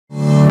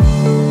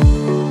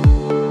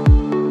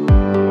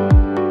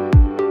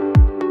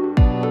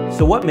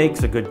So what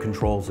makes a good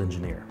controls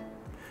engineer?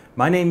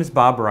 My name is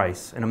Bob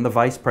Rice, and I'm the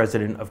Vice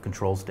President of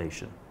Control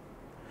Station.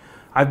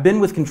 I've been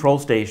with Control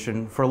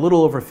Station for a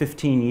little over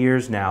 15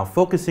 years now,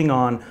 focusing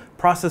on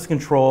process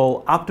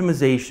control,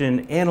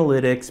 optimization,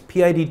 analytics,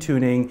 PID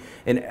tuning,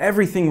 and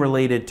everything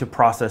related to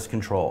process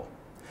control.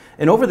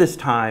 And over this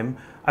time,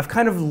 I've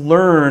kind of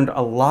learned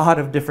a lot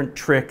of different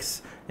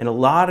tricks and a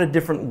lot of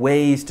different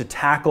ways to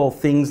tackle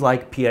things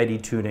like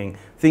PID tuning,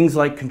 things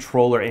like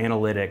controller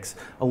analytics,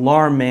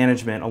 alarm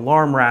management,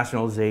 alarm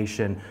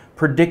rationalization,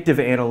 predictive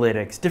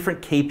analytics,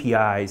 different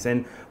KPIs.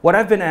 And what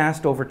I've been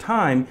asked over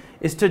time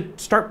is to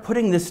start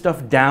putting this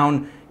stuff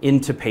down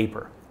into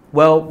paper.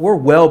 Well, we're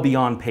well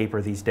beyond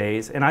paper these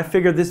days, and I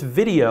figured this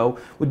video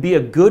would be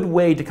a good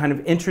way to kind of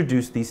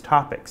introduce these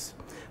topics.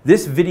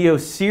 This video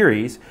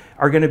series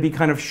are going to be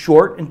kind of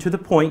short and to the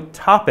point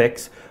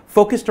topics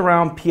focused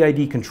around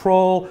PID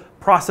control,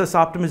 process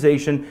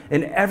optimization,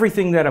 and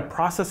everything that a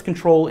process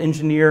control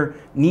engineer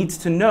needs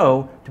to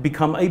know to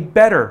become a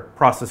better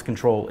process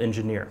control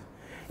engineer.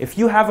 If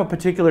you have a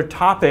particular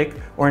topic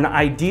or an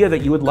idea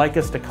that you would like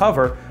us to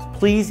cover,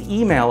 please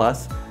email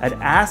us at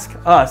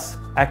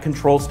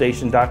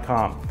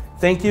askus@controlstation.com.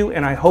 Thank you,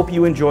 and I hope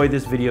you enjoy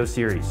this video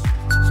series.